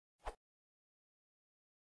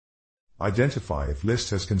Identify if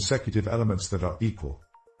list has consecutive elements that are equal.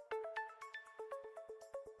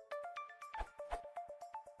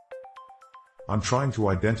 I'm trying to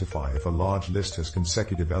identify if a large list has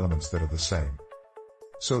consecutive elements that are the same.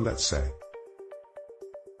 So let's say.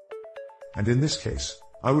 And in this case,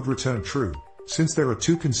 I would return true, since there are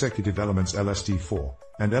two consecutive elements LSD4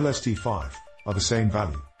 and LSD5 are the same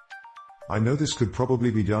value. I know this could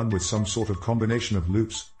probably be done with some sort of combination of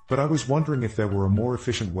loops, but I was wondering if there were a more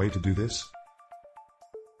efficient way to do this.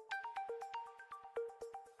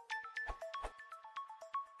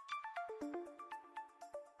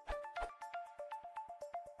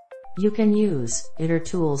 You can use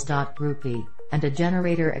itertools.groupie and a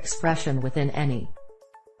generator expression within any.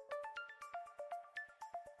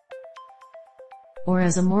 Or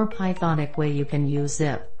as a more Pythonic way you can use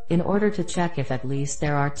zip, in order to check if at least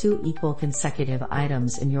there are two equal consecutive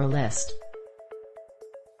items in your list.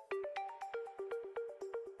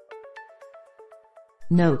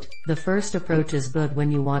 Note, the first approach is good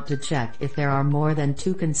when you want to check if there are more than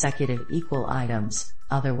two consecutive equal items,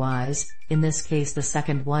 otherwise, in this case the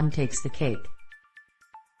second one takes the cake.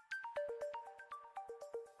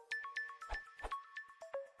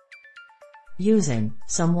 Using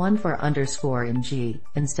sum1 for underscore in G,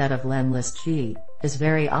 instead of lenlist G, is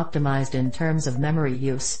very optimized in terms of memory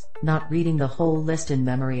use, not reading the whole list in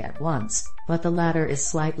memory at once, but the latter is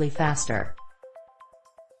slightly faster.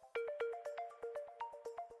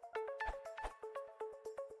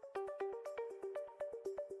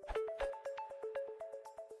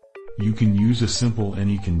 You can use a simple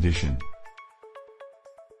any condition.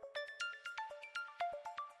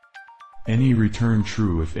 Any return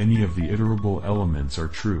true if any of the iterable elements are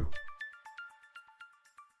true.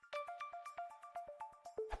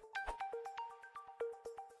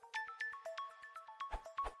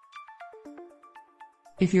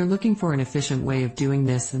 If you're looking for an efficient way of doing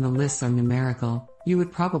this and the lists are numerical, you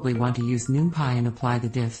would probably want to use NumPy and apply the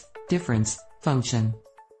difference function.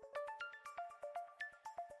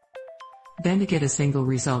 Then to get a single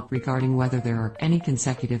result regarding whether there are any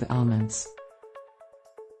consecutive elements.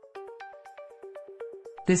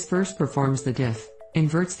 This first performs the diff,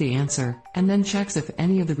 inverts the answer, and then checks if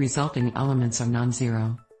any of the resulting elements are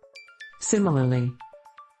non-zero. Similarly,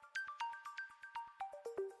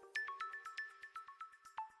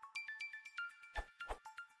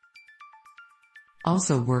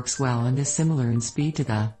 also works well and is similar in speed to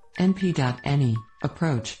the np.any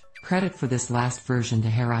approach. Credit for this last version to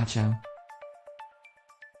Heracho.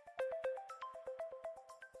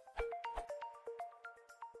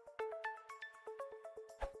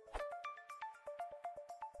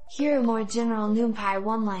 Here a more general NumPy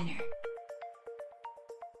one-liner.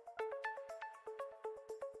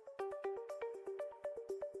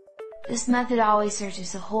 This method always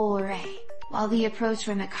searches the whole array, while the approach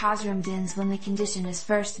from Akazram ends when the condition is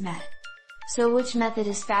first met. So which method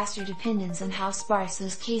is faster depends on how sparse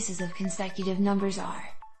those cases of consecutive numbers are.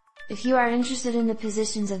 If you are interested in the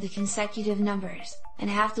positions of the consecutive numbers, and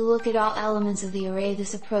have to look at all elements of the array,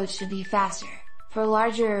 this approach should be faster, for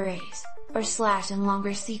larger arrays, or slash and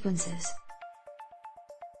longer sequences.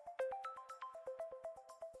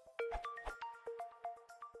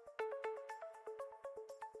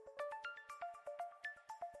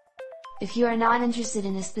 If you are not interested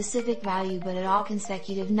in a specific value but at all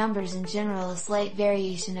consecutive numbers in general, a slight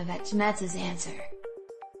variation of Etchmetz's answer.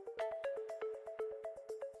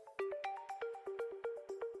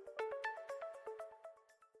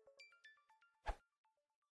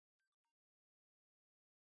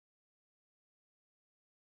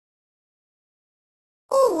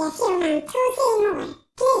 If you want to see more,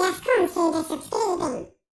 please consider subscribing.